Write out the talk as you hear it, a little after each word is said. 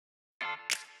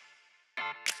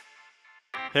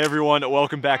Hey everyone,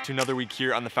 welcome back to another week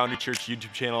here on the Foundry Church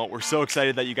YouTube channel. We're so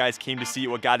excited that you guys came to see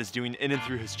what God is doing in and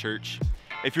through His church.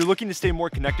 If you're looking to stay more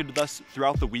connected with us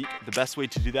throughout the week, the best way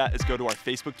to do that is go to our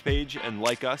Facebook page and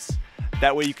like us.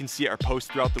 That way you can see our posts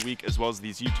throughout the week as well as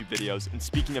these YouTube videos. And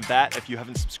speaking of that, if you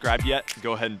haven't subscribed yet,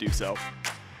 go ahead and do so.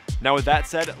 Now with that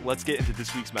said, let's get into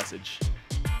this week's message.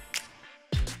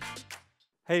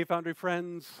 Hey Foundry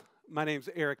friends. My name's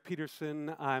Eric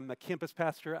Peterson. I'm the campus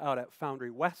pastor out at Foundry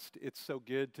West. It's so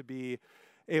good to be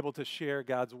able to share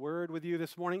God's Word with you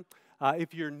this morning.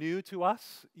 If you're new to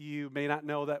us, you may not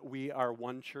know that we are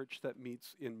one church that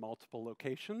meets in multiple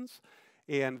locations.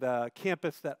 And the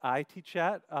campus that I teach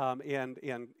at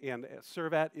and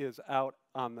serve at is out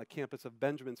on the campus of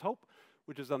Benjamin's Hope,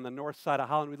 which is on the north side of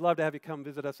Holland. We'd love to have you come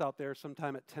visit us out there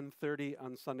sometime at 10:30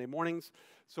 on Sunday mornings.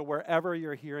 So wherever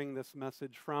you're hearing this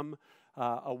message from,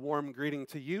 a warm greeting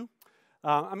to you.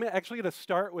 I'm actually going to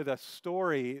start with a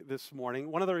story this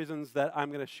morning. One of the reasons that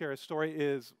I'm going to share a story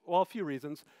is, well, a few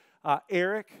reasons.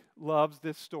 Eric loves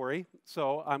this story,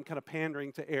 so I'm kind of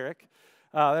pandering to Eric.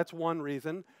 That's one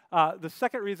reason. The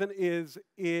second reason is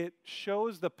it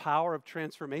shows the power of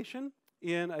transformation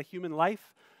in a human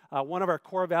life. One of our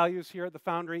core values here at the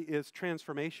Foundry is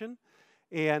transformation.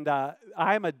 And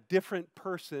I'm a different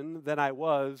person than I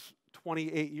was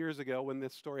 28 years ago when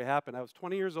this story happened. I was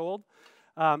 20 years old.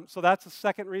 So that's the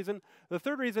second reason. The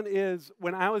third reason is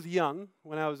when I was a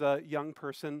young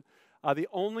person, the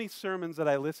only sermons that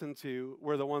I listened to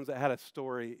were the ones that had a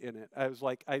story in it.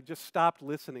 I just stopped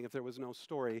listening if there was no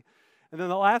story. And then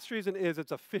the last reason is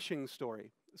it's a fishing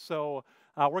story. So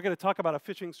we're going to talk about a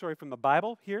fishing story from the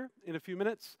Bible here in a few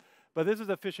minutes. But this is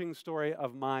a fishing story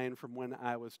of mine from when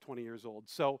I was 20 years old.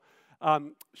 So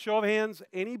show of hands,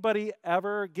 anybody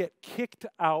ever get kicked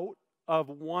out of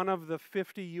one of the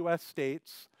 50 U.S.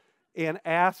 states and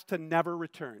asked to never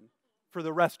return for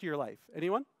the rest of your life?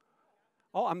 Anyone?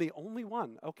 Oh, I'm the only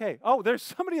one. Okay. Oh, there's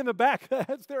somebody in the back that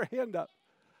has their hand up.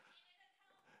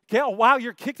 Okay, oh, wow,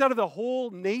 you're kicked out of the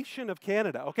whole nation of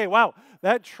Canada. Okay, wow,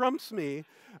 that trumps me.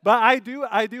 But I do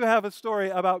have a story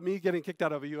about me getting kicked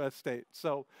out of a U.S. state.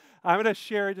 So I'm going to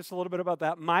share just a little bit about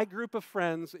that. My group of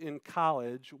friends in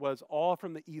college was all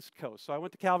from the East Coast. So I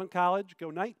went to Calvin College,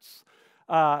 go Knights.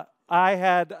 I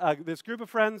had this group of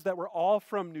friends that were all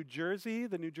from New Jersey,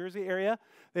 the New Jersey area.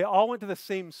 They all went to the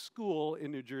same school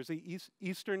in New Jersey,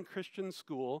 Eastern Christian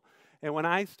School. And when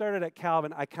I started at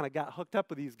Calvin, I kind of got hooked up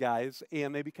with these guys,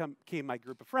 and they became my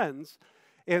group of friends.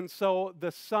 And so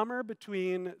the summer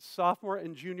between sophomore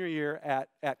and junior year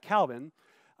at Calvin,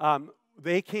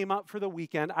 they came up for the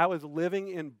weekend. I was living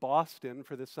in Boston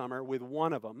for the summer with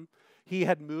one of them. He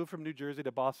had moved from New Jersey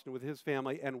to Boston with his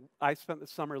family, and I spent the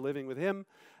summer living with him.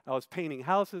 I was painting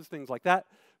houses, things like that.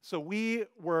 So we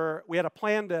had a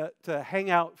plan to hang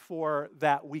out for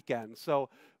that weekend. So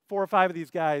 4 or 5 of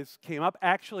these guys came up.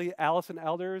 Actually, Allison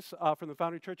Elders from the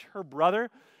Foundry Church, her brother,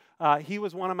 he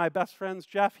was one of my best friends.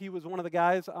 Jeff, he was one of the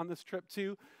guys on this trip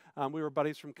too. We were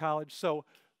buddies from college. So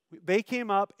they came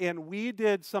up and we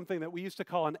did something that we used to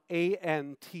call an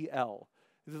ANTL.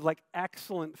 This is like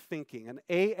excellent thinking. An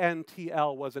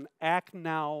ANTL was an act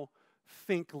now,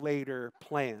 think later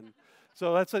plan.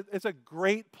 So it's a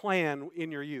great plan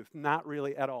in your youth. Not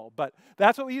really at all. But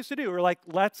that's what we used to do. We're like,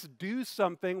 let's do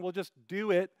something. We'll just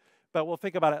do it, but we'll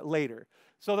think about it later.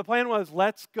 So the plan was,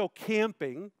 let's go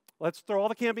camping. Let's throw all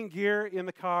the camping gear in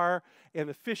the car and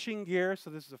the fishing gear.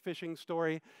 So this is a fishing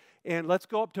story. And let's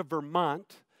go up to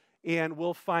Vermont, and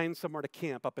we'll find somewhere to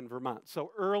camp up in Vermont.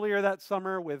 So earlier that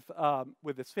summer with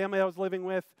this family I was living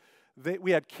with,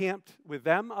 we had camped with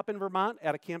them up in Vermont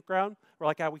at a campground. We're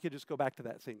like, we could just go back to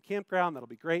that same campground. That'll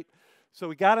be great. So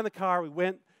we got in the car, we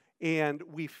went, and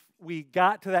we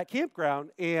got to that campground,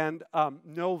 and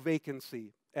no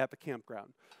vacancy at the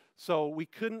campground. So we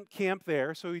couldn't camp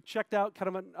there. So we checked out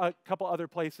kind of a couple other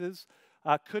places,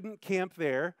 couldn't camp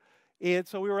there. And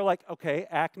so we were like, okay,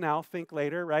 act now, think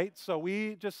later, right? So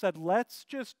we just said, let's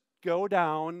just go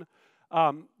down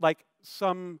like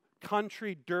some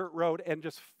country dirt road and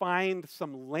just find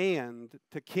some land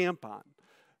to camp on.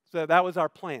 So that was our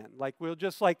plan. Like we'll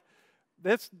just like,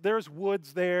 there's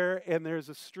woods there and there's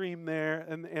a stream there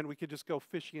and we could just go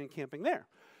fishing and camping there.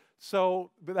 So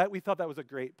we thought that was a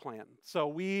great plan. So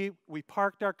we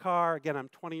parked our car. Again, I'm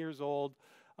 20 years old,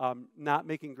 not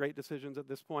making great decisions at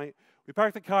this point. We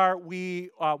parked the car. We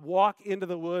walk into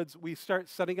the woods. We start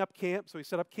setting up camp. So we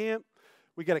set up camp.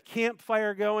 We get a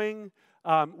campfire going.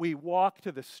 We walk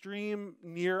to the stream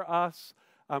near us.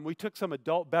 We took some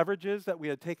adult beverages that we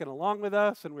had taken along with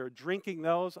us, and we were drinking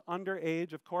those,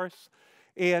 underage, of course,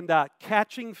 and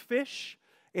catching fish.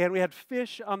 And we had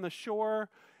fish on the shore.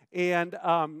 And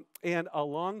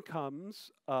along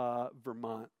comes a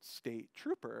Vermont state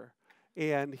trooper,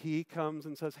 and he comes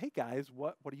and says, "Hey guys,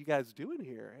 what are you guys doing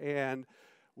here?" And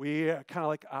we kind of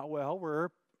like, "Well, we're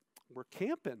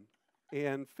camping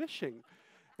and fishing."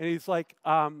 And he's like,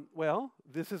 "Well,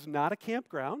 this is not a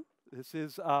campground. This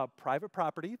is private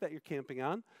property that you're camping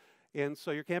on. And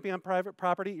so you're camping on private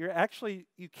property.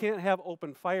 You can't have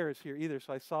open fires here either."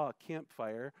 So I saw a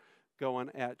campfire going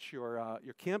at your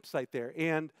campsite there.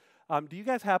 And do you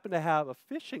guys happen to have a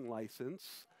fishing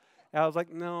license? And I was like,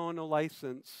 no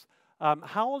license.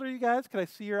 How old are you guys? Can I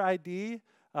see your ID?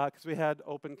 Because we had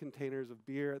open containers of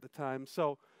beer at the time.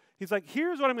 So he's like,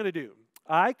 "Here's what I'm going to do.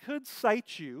 I could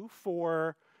cite you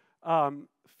for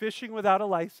fishing without a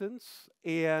license,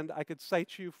 and I could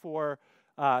cite you for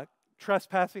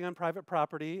trespassing on private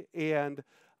property, and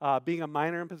being a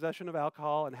minor in possession of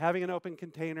alcohol, and having an open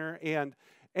container, and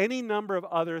any number of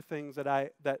other things that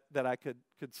I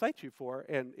could cite you for,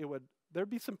 and there'd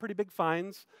be some pretty big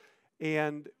fines,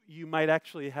 and you might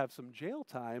actually have some jail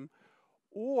time.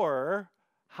 Or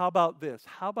how about this?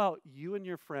 How about you and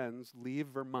your friends leave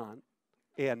Vermont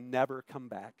and never come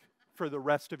back for the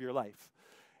rest of your life?"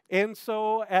 And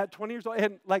so at 20 years old,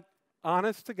 and like,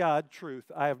 honest to God,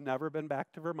 truth, I have never been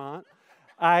back to Vermont.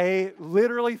 I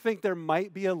literally think there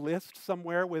might be a list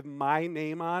somewhere with my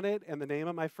name on it and the name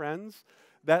of my friends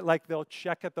that like they'll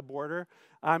check at the border.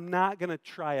 I'm not going to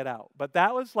try it out. But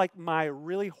that was like my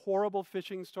really horrible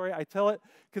fishing story. I tell it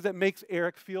because it makes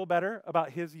Eric feel better about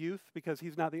his youth, because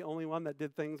he's not the only one that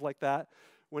did things like that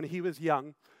when he was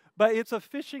young. But it's a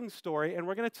fishing story, and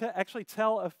we're going to actually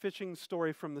tell a fishing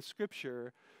story from the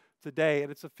scripture today.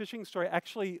 And it's a fishing story.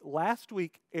 Actually, last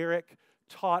week, Eric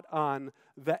taught on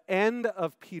the end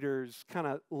of Peter's kind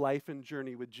of life and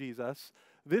journey with Jesus.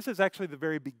 This is actually the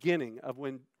very beginning of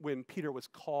when Peter was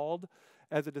called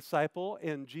as a disciple,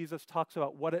 and Jesus talks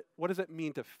about what does it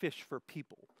mean to fish for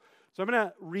people. So I'm going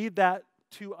to read that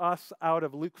to us out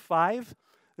of Luke 5.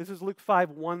 This is Luke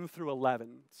 5, 1 through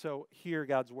 11. So hear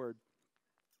God's word.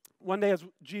 One day as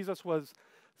Jesus was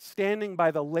standing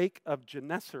by the lake of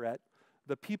Gennesaret,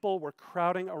 the people were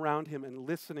crowding around him and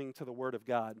listening to the word of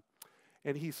God.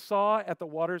 And he saw at the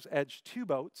water's edge 2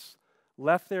 boats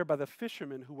left there by the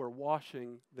fishermen who were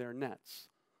washing their nets.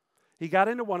 He got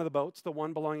into one of the boats, the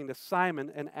one belonging to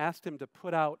Simon, and asked him to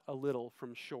put out a little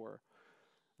from shore.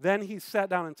 Then he sat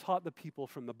down and taught the people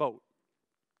from the boat.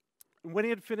 And when he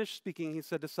had finished speaking, he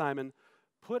said to Simon,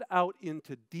 "Put out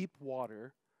into deep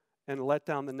water and let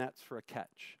down the nets for a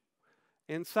catch."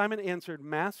 And Simon answered,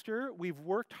 "Master, we've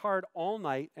worked hard all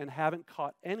night and haven't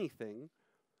caught anything,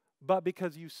 but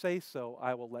because you say so,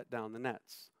 I will let down the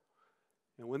nets."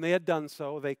 And when they had done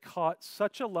so, they caught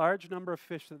such a large number of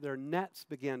fish that their nets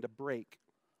began to break.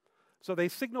 So they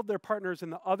signaled their partners in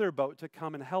the other boat to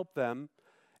come and help them,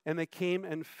 and they came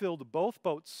and filled both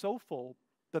boats so full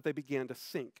that they began to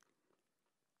sink.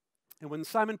 And when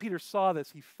Simon Peter saw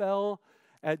this, he fell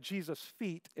at Jesus'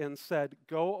 feet and said,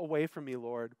 "Go away from me,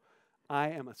 Lord. I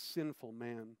am a sinful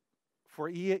man." For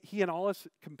he and all his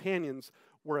companions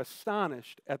were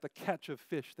astonished at the catch of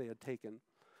fish they had taken.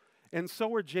 And so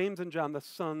were James and John, the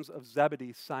sons of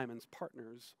Zebedee, Simon's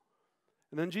partners.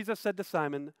 And then Jesus said to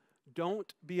Simon,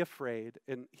 "Don't be afraid."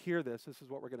 And hear this. This is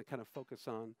what we're going to kind of focus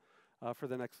on for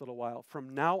the next little while.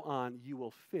 "From now on, you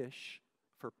will fish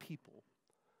for people."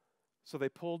 So they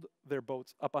pulled their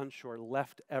boats up on shore,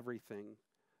 left everything,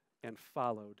 and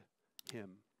followed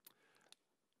him.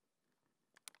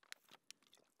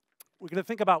 We're going to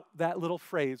think about that little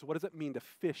phrase. What does it mean to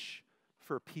fish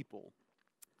for people?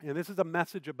 And this is a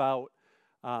message about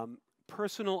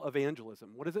personal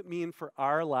evangelism. What does it mean for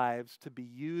our lives to be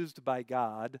used by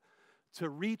God to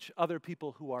reach other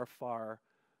people who are far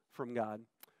from God?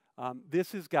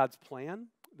 This is God's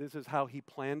plan. This is how he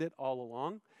planned it all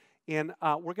along. And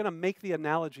we're going to make the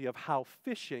analogy of how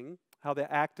fishing, how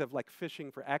the act of like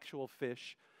fishing for actual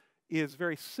fish is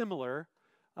very similar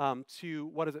to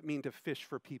what does it mean to fish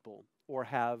for people or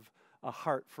have a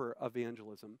heart for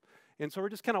evangelism. And so we're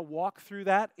just kind of walk through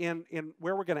that, and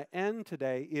where we're going to end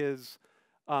today is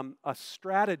a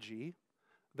strategy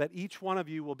that each one of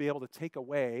you will be able to take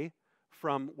away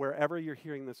from wherever you're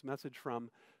hearing this message from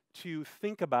to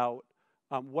think about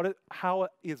how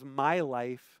is my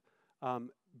life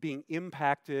being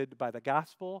impacted by the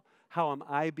gospel? How am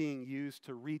I being used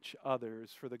to reach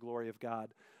others for the glory of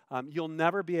God? You'll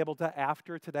never be able to,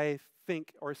 after today,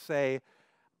 think or say,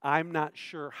 "I'm not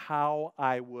sure how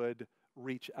I would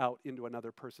reach out into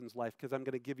another person's life," because I'm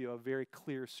going to give you a very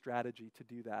clear strategy to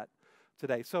do that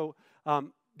today. So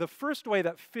the first way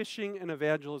that fishing and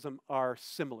evangelism are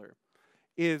similar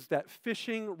is that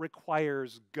fishing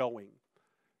requires going.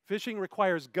 Fishing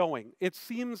requires going. It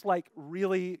seems like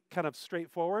really kind of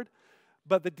straightforward,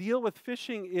 but the deal with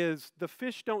fishing is the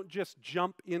fish don't just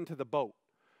jump into the boat,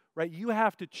 right? You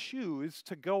have to choose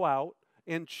to go out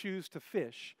and choose to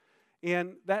fish.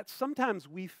 And that sometimes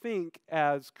we think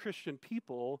as Christian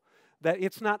people that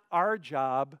it's not our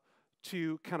job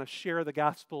to kind of share the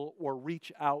gospel or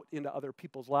reach out into other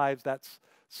people's lives. That's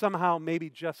somehow maybe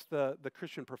just the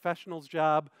Christian professional's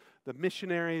job, the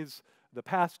missionaries, the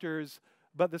pastors.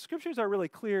 But the scriptures are really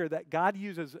clear that God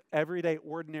uses everyday,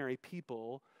 ordinary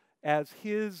people as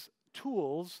his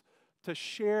tools to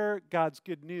share God's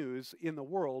good news in the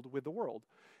world with the world.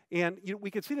 And we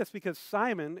can see this because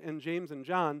Simon and James and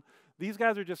John, these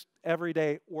guys are just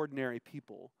everyday, ordinary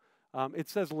people. It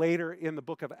says later in the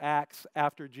book of Acts,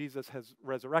 after Jesus has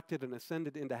resurrected and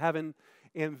ascended into heaven,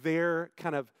 and they're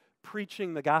kind of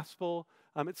preaching the gospel,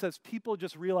 it says people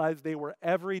just realized they were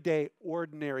everyday,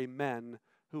 ordinary men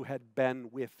who had been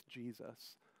with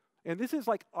Jesus. And this is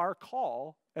like our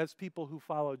call as people who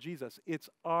follow Jesus. It's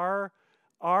our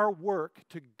work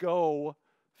to go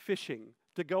fishing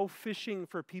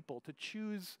for people, to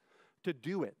choose to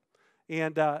do it.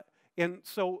 And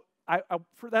so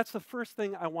that's the first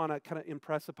thing I want to kind of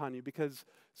impress upon you, because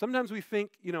sometimes we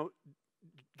think,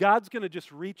 God's going to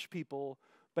just reach people,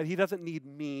 but he doesn't need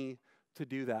me to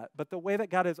do that. But the way that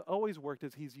God has always worked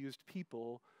is he's used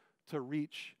people to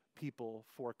reach people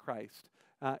for Christ.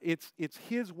 It's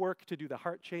his work to do the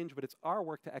heart change, but it's our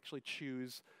work to actually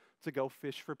choose to go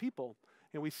fish for people.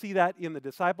 And we see that in the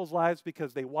disciples' lives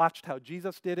because they watched how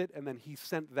Jesus did it, and then he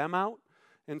sent them out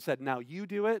and said, now you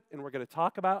do it, and we're going to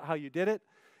talk about how you did it.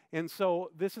 And so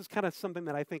this is kind of something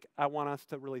that I think I want us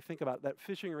to really think about, that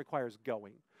fishing requires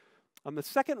going. The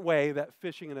second way that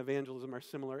fishing and evangelism are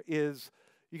similar is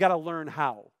you got to learn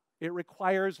how. It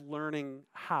requires learning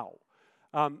how.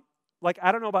 I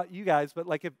don't know about you guys, but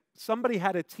if somebody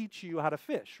had to teach you how to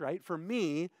fish, right? For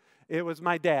me, it was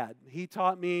my dad. He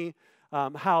taught me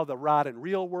how the rod and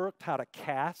reel worked, how to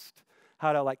cast,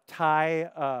 how to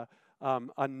tie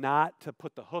a knot to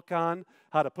put the hook on,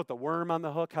 how to put the worm on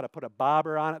the hook, how to put a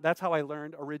bobber on it. That's how I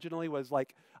learned originally, was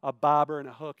like a bobber and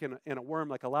a hook and a worm,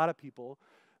 like a lot of people.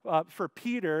 For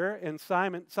Peter and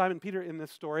Simon Peter in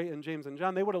this story, and James and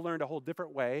John, they would have learned a whole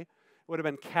different way. It would have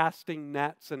been casting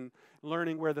nets and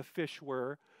learning where the fish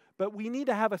were. But we need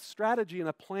to have a strategy and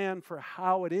a plan for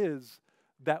how it is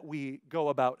that we go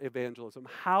about evangelism.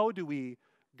 How do we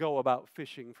go about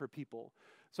fishing for people?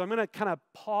 So I'm going to kind of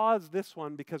pause this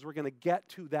one because we're going to get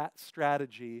to that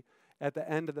strategy at the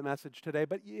end of the message today,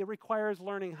 but it requires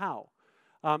learning how.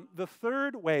 The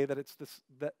third way that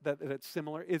it's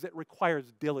similar is it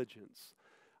requires diligence.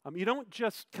 You don't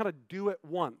just kind of do it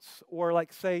once or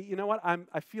say, you know what,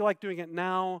 I feel like doing it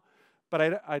now,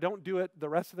 but I don't do it the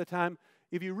rest of the time.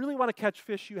 If you really want to catch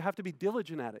fish, you have to be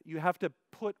diligent at it. You have to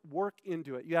put work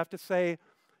into it. You have to say,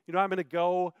 I'm going to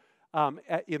go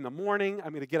in the morning. I'm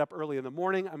going to get up early in the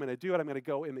morning. I'm going to do it. I'm going to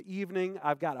go in the evening.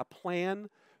 I've got a plan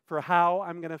for how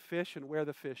I'm going to fish and where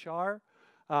the fish are.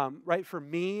 Right, for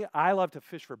me, I love to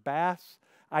fish for bass.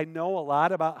 I know a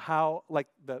lot about how,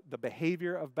 the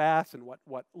behavior of bass and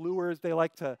what lures they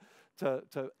like to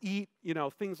eat,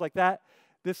 things like that.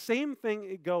 The same thing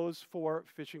it goes for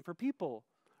fishing for people,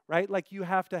 right? You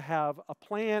have to have a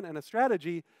plan and a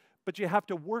strategy, but you have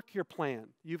to work your plan.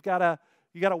 You got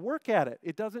to work at it.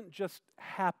 It doesn't just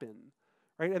happen,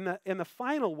 right? And the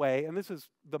final way, and this is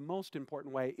the most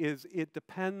important way, is it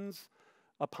depends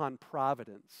upon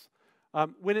providence.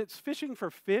 When it's fishing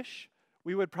for fish,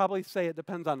 we would probably say it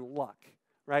depends on luck,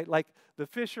 right? The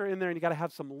fish are in there and you got to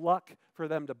have some luck for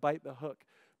them to bite the hook.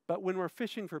 But when we're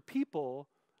fishing for people,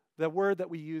 the word that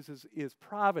we use is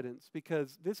providence,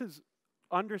 because this is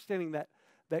understanding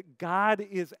that God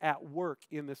is at work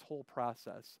in this whole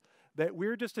process, that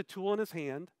we're just a tool in his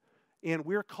hand, and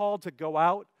we're called to go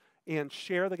out and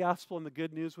share the gospel and the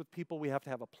good news with people. We have to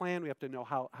have a plan. We have to know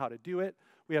how to do it.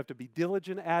 We have to be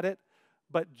diligent at it.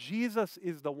 But Jesus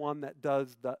is the one that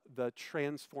does the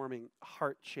transforming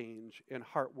heart change and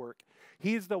heart work.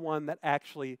 He's the one that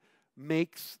actually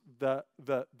makes the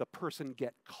person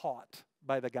get caught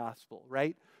by the gospel,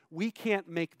 right? We can't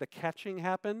make the catching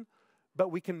happen,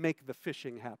 but we can make the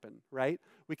fishing happen, right?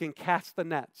 We can cast the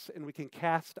nets and we can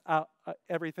cast out,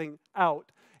 everything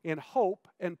out and hope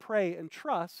and pray and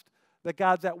trust that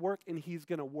God's at work and he's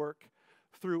going to work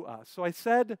through us. So I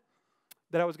said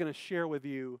that I was going to share with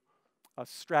you a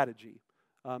strategy,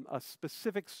 a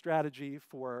specific strategy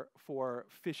for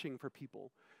fishing for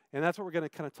people. And that's what we're going to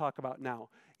kind of talk about now.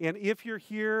 And if you're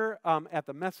here at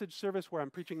the message service where I'm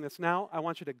preaching this now, I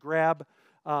want you to grab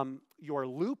your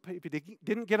loop. If you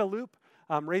didn't get a loop,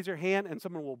 raise your hand and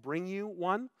someone will bring you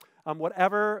one.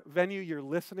 Whatever venue you're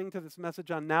listening to this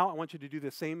message on now, I want you to do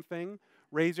the same thing.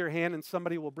 Raise your hand and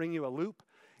somebody will bring you a loop.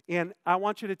 And I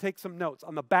want you to take some notes.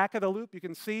 On the back of the loop, you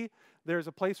can see there's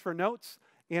a place for notes.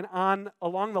 And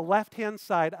along the left-hand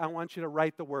side, I want you to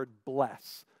write the word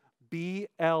bless.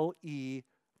 B-L-E-S-S.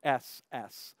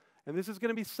 And this is going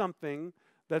to be something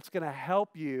that's going to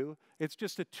help you. It's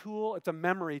just a tool. It's a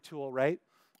memory tool, right?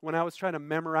 When I was trying to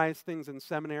memorize things in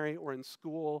seminary or in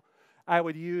school, I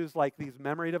would use like these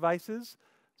memory devices.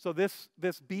 So this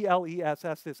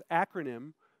BLESS, this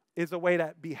acronym, is a way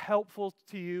to be helpful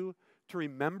to you to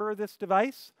remember this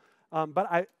device.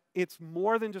 But it's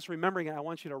more than just remembering it. I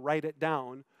want you to write it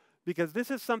down because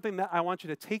this is something that I want you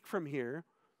to take from here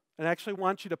and I actually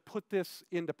want you to put this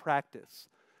into practice.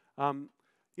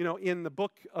 In the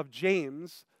book of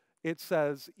James, it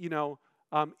says,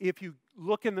 if you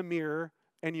look in the mirror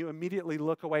and you immediately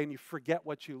look away and you forget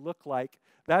what you look like,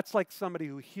 that's like somebody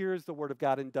who hears the word of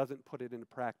God and doesn't put it into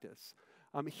practice.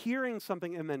 Hearing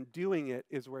something and then doing it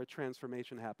is where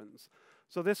transformation happens.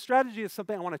 So this strategy is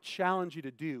something I want to challenge you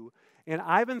to do. And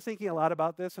I've been thinking a lot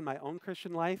about this in my own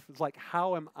Christian life. It's like,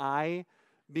 how am I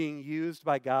being used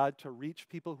by God to reach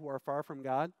people who are far from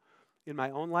God in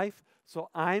my own life? So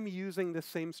I'm using this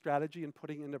same strategy and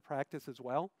putting it into practice as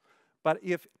well. But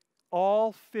if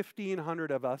all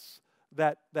 1,500 of us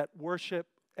that worship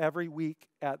every week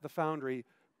at the Foundry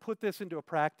put this into a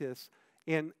practice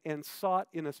and sought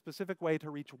in a specific way to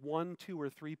reach 1, 2, or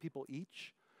 3 people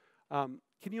each, can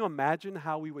you imagine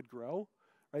how we would grow?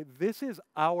 Right? This is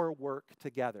our work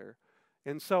together.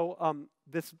 And so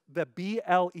the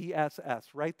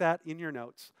BLESS, write that in your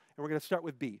notes. And we're going to start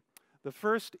with B. The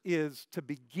first is to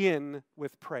begin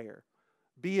with prayer.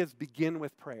 B is begin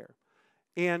with prayer.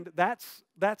 And that's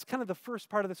kind of the first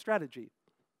part of the strategy.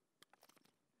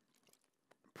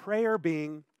 Prayer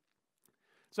being,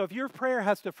 so if your prayer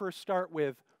has to first start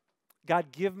with,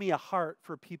 God, give me a heart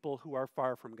for people who are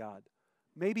far from God.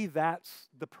 Maybe that's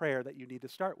the prayer that you need to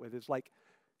start with, is like,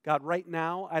 God, right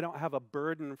now, I don't have a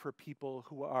burden for people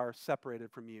who are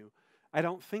separated from you. I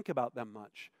don't think about them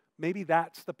much. Maybe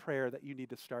that's the prayer that you need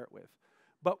to start with.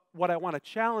 But what I want to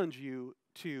challenge you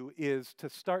to is to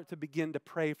start to begin to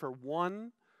pray for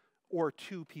 1 or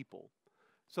 2 people.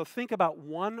 So think about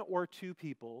 1 or 2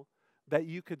 people that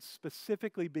you could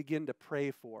specifically begin to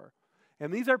pray for.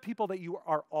 And these are people that you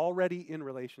are already in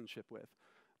relationship with.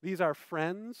 These are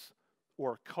friends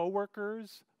or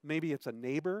coworkers. Maybe it's a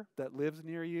neighbor that lives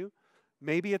near you.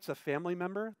 Maybe it's a family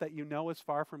member that you know is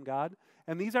far from God.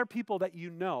 And these are people that you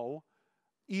know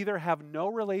either have no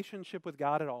relationship with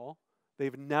God at all,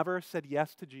 they've never said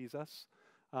yes to Jesus,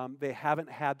 they haven't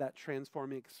had that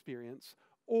transforming experience,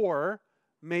 or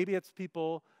maybe it's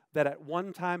people that at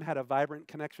one time had a vibrant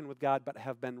connection with God but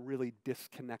have been really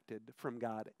disconnected from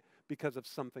God because of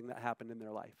something that happened in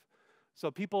their life. So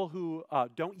people who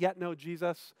don't yet know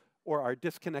Jesus or are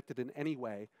disconnected in any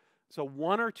way. So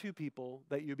 1 or 2 people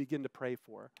that you begin to pray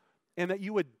for, and that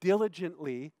you would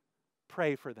diligently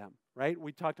pray for them, right?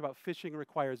 We talked about fishing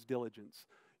requires diligence.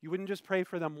 You wouldn't just pray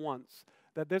for them once,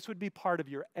 that this would be part of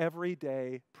your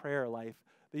everyday prayer life,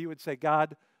 that you would say,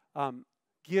 God,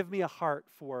 give me a heart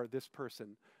for this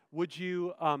person. Would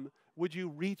you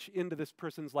reach into this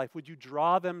person's life? Would you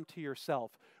draw them to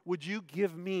yourself? Would you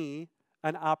give me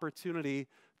an opportunity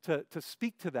to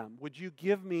speak to them? Would you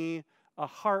give me a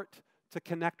heart to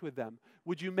connect with them?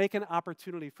 Would you make an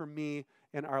opportunity for me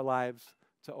and our lives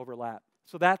to overlap?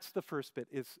 So that's the first bit,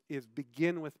 is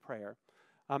begin with prayer.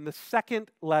 The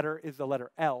second letter is the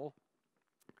letter L,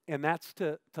 and that's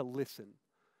to listen.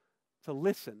 To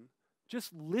listen.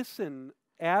 Just listen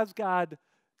as God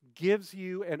gives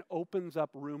you and opens up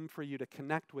room for you to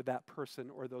connect with that person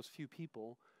or those few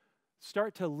people.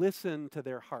 Start to listen to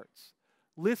their hearts.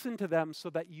 Listen to them so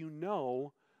that you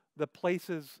know the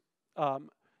places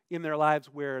in their lives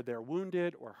where they're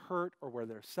wounded or hurt or where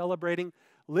they're celebrating.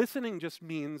 Listening just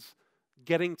means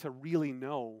getting to really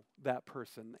know that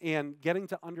person and getting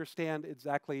to understand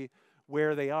exactly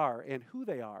where they are and who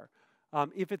they are.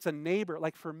 If it's a neighbor,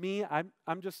 like for me,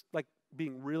 I'm just like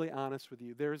being really honest with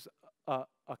you. There's a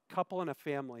couple and a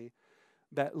family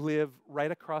that live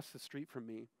right across the street from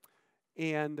me,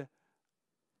 and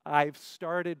I've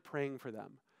started praying for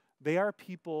them. They are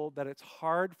people that it's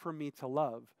hard for me to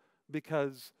love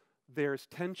because there's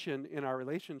tension in our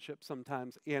relationship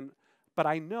sometimes, but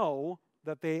I know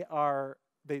that they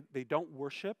don't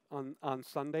worship on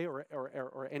Sunday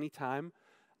or any time.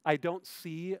 I don't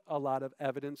see a lot of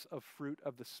evidence of fruit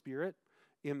of the Spirit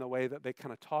in the way that they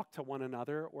kind of talk to one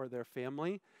another or their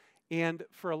family. And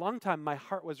for a long time, my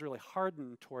heart was really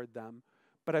hardened toward them,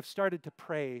 but I've started to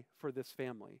pray for this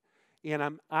family.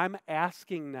 And I'm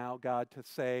asking now God to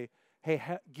say, hey,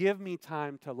 give me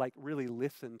time to like really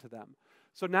listen to them.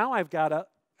 So now I've got to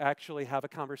actually have a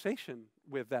conversation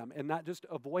with them and not just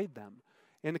avoid them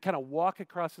and to kind of walk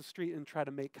across the street and try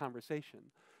to make conversation.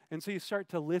 And so you start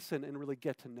to listen and really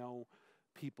get to know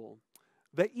people.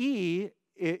 The E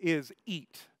is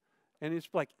eat. And it's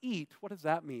like, eat, what does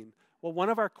that mean? Well, one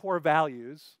of our core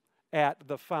values at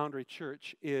the Foundry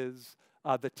Church is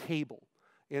the table.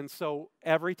 And so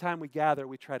every time we gather,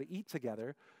 we try to eat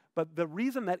together. But the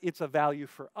reason that it's a value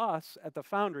for us at the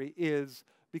Foundry is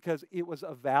because it was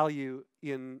a value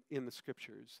in the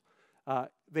Scriptures.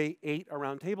 They ate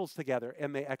around tables together,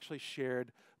 and they actually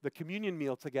shared the communion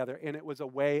meal together, and it was a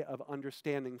way of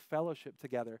understanding fellowship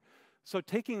together. So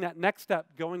taking that next step,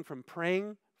 going from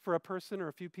praying for a person or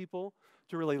a few people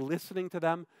to really listening to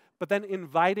them, but then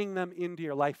inviting them into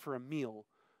your life for a meal,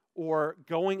 or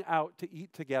going out to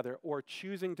eat together, or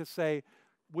choosing to say,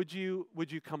 would you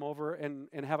come over and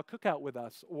have a cookout with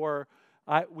us? Or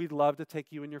we'd love to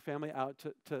take you and your family out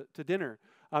to dinner.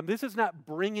 This is not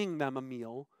bringing them a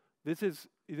meal. This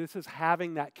is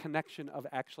having that connection of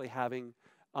actually having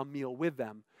a meal with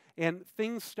them. And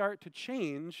things start to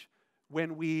change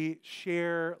when we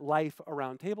share life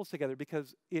around tables together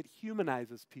because it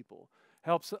humanizes people,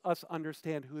 helps us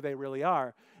understand who they really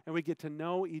are, and we get to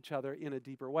know each other in a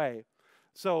deeper way.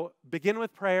 So begin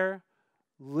with prayer,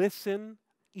 listen,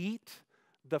 eat.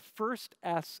 The first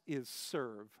S is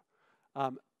serve.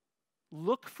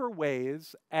 Look for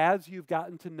ways as you've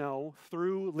gotten to know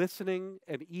through listening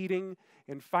and eating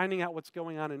and finding out what's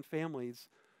going on in families,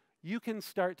 you can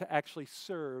start to actually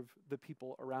serve the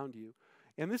people around you.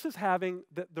 And this is having,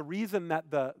 the reason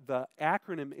that the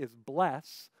acronym is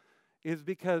BLESS is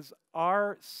because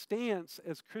our stance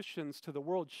as Christians to the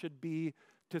world should be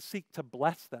to seek to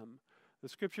bless them. The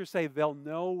scriptures say they'll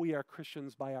know we are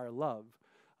Christians by our love.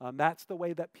 That's the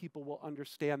way that people will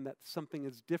understand that something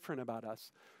is different about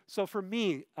us. So for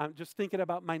me, I'm just thinking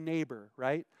about my neighbor,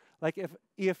 right? Like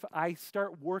if I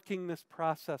start working this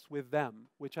process with them,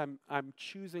 which I'm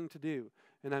choosing to do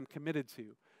and I'm committed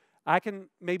to, I can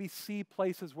maybe see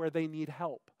places where they need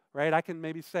help, right? I can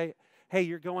maybe say, hey,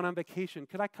 you're going on vacation.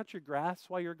 Could I cut your grass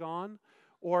while you're gone?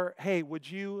 Or, hey, would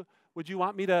you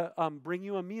want me to bring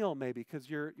you a meal maybe because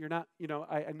you're not,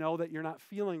 I know that you're not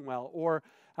feeling well. Or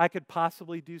I could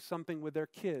possibly do something with their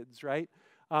kids, right?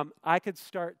 I could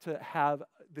start to have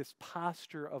this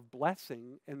posture of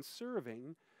blessing and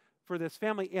serving for this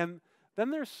family. And then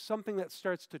there's something that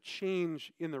starts to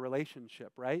change in the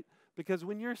relationship, right? Because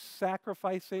when you're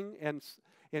sacrificing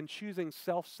and choosing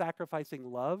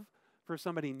self-sacrificing love for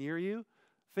somebody near you,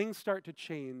 things start to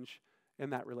change in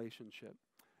that relationship.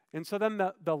 And so then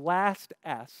the last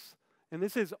S, and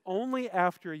this is only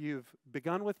after you've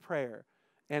begun with prayer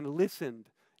and listened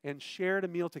and shared a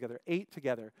meal together, ate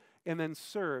together, and then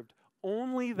served,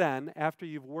 only then, after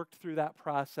you've worked through that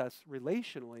process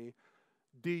relationally,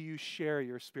 do you share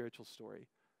your spiritual story.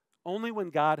 Only when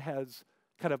God has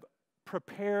kind of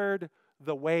prepared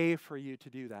the way for you to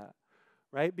do that,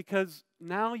 right? Because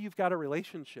now you've got a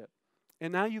relationship,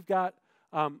 and now you've got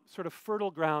sort of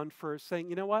fertile ground for saying,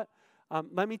 you know what?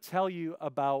 Let me tell you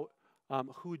about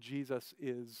who Jesus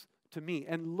is to me.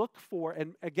 And look for,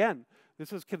 and again,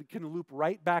 this can loop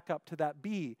right back up to that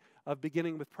B of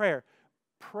beginning with prayer.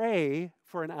 Pray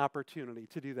for an opportunity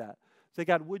to do that. Say,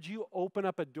 God, would you open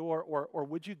up a door or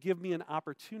would you give me an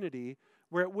opportunity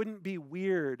where it wouldn't be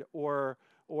weird or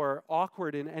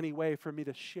awkward in any way for me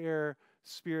to share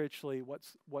spiritually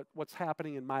what's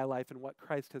happening in my life and what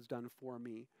Christ has done for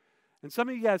me. And some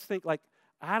of you guys think like,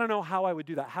 I don't know how I would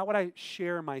do that. How would I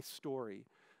share my story?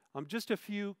 Just a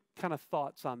few kind of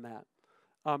thoughts on that.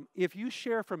 If you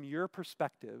share from your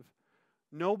perspective,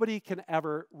 nobody can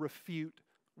ever refute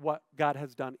what God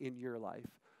has done in your life.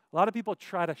 A lot of people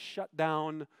try to shut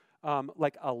down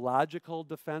like a logical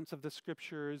defense of the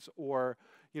scriptures, or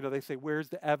they say, where's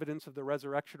the evidence of the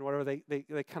resurrection, or whatever. They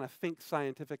kind of think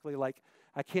scientifically, like,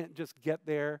 I can't just get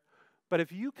there. But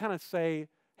if you kind of say,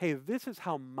 hey, this is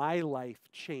how my life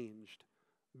changed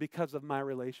because of my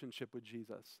relationship with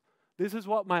Jesus. This is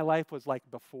what my life was like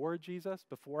before Jesus,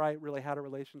 before I really had a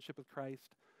relationship with Christ.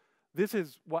 This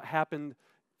is what happened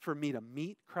for me to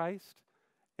meet Christ.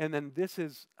 And then this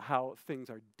is how things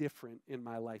are different in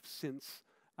my life since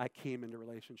I came into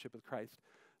relationship with Christ.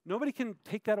 Nobody can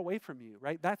take that away from you,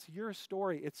 right? That's your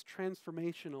story. It's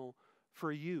transformational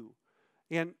for you.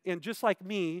 And just like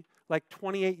me, like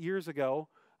 28 years ago,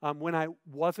 when I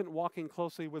wasn't walking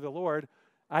closely with the Lord,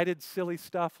 I did silly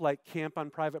stuff like camp on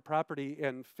private property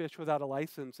and fish without a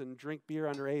license and drink beer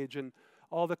underage and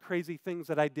all the crazy things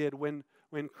that I did when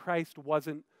Christ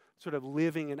wasn't sort of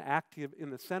living and active in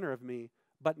the center of me,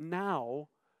 but now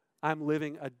I'm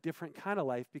living a different kind of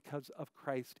life because of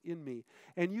Christ in me.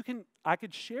 And I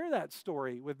could share that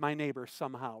story with my neighbor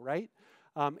somehow, right?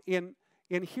 And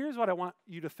here's what I want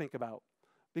you to think about,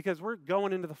 because we're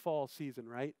going into the fall season,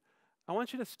 right? I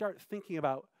want you to start thinking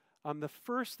about the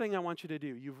first thing I want you to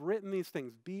do. You've written these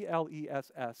things,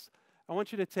 BLESS. I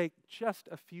want you to take just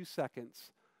a few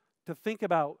seconds to think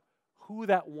about who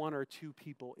that one or two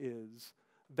people is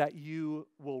that you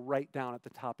will write down at the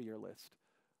top of your list.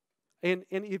 And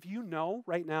if you know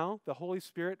right now, the Holy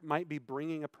Spirit might be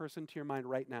bringing a person to your mind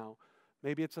right now.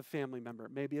 Maybe it's a family member.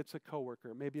 Maybe it's a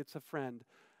coworker. Maybe it's a friend.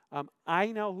 I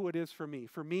know who it is for me.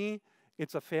 For me,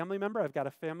 it's a family member. I've got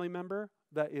a family member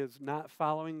that is not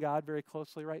following God very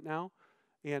closely right now,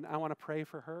 and I want to pray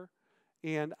for her.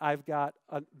 And I've got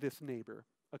this neighbor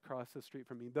across the street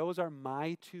from me. Those are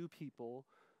my two people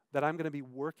that I'm going to be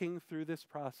working through this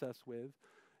process with.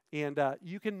 And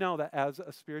you can know that as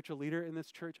a spiritual leader in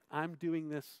this church, I'm doing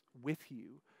this with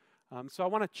you. So I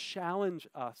want to challenge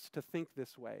us to think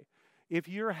this way. If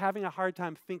you're having a hard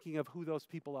time thinking of who those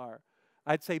people are,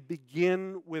 I'd say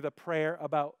begin with a prayer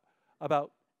about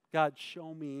God,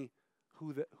 show me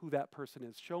who that person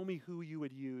is. Show me who you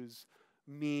would use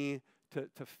me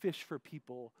to fish for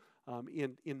people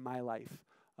in my life.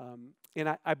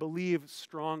 And I believe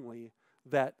strongly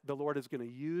that the Lord is going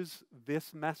to use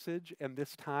this message and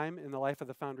this time in the life of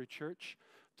the Foundry Church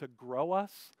to grow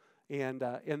us, and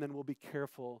then we'll be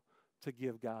careful to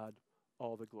give God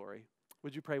all the glory.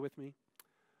 Would you pray with me?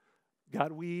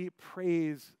 God, we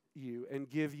praise you and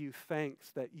give you thanks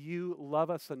that you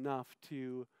love us enough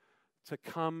to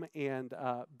come and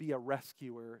be a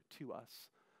rescuer to us.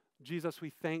 Jesus,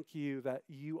 we thank you that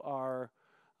you are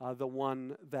the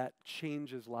one that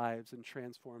changes lives and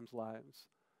transforms lives.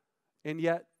 And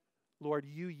yet, Lord,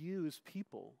 you use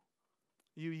people.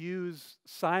 You use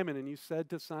Simon, and you said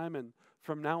to Simon,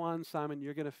 from now on, Simon,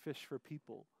 you're going to fish for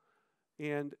people.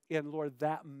 And Lord,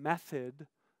 that method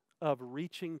of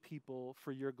reaching people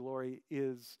for your glory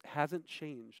hasn't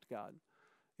changed, God.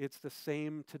 It's the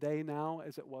same today now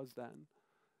as it was then.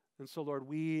 And so, Lord,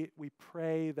 we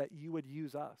pray that you would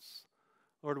use us.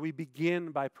 Lord, we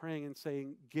begin by praying and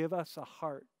saying, give us a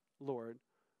heart, Lord,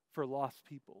 for lost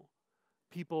people.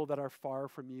 People that are far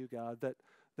from you, God,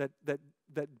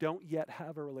 that don't yet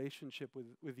have a relationship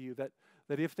with you, that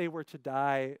if they were to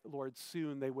die, Lord,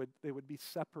 soon they would be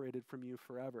separated from you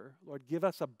forever. Lord, give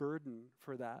us a burden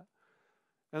for that.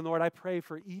 And Lord, I pray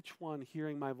for each one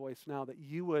hearing my voice now that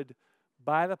you would,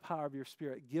 by the power of your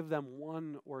Spirit, give them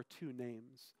one or two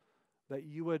names, that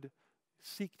you would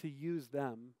seek to use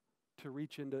them to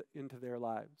reach into their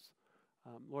lives.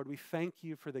 Lord, we thank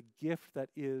you for the gift that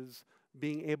is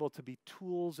being able to be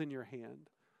tools in your hand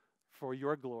for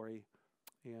your glory.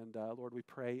 And Lord, we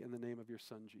pray in the name of your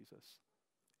Son, Jesus.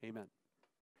 Amen.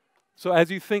 So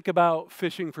as you think about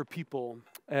fishing for people,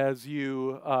 as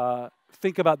you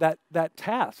think about that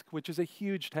task, which is a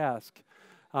huge task,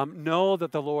 know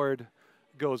that the Lord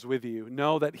goes with you.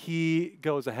 Know that he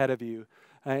goes ahead of you.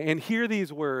 And hear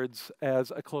these words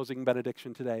as a closing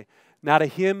benediction today. Now to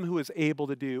him who is able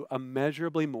to do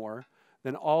immeasurably more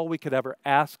than all we could ever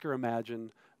ask or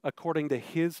imagine, according to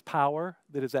his power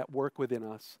that is at work within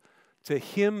us, to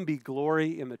him be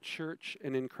glory in the church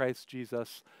and in Christ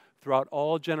Jesus throughout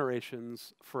all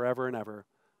generations, forever and ever.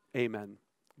 Amen.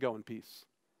 Go in peace.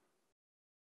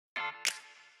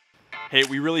 Hey,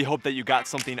 we really hope that you got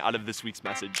something out of this week's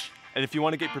message. And if you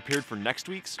want to get prepared for next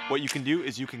week's, what you can do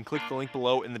is you can click the link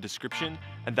below in the description,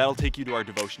 and that'll take you to our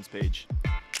devotions page.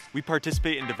 We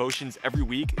participate in devotions every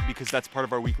week because that's part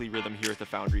of our weekly rhythm here at the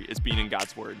Foundry, is being in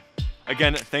God's Word.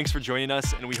 Again, thanks for joining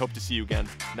us, and we hope to see you again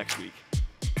next week.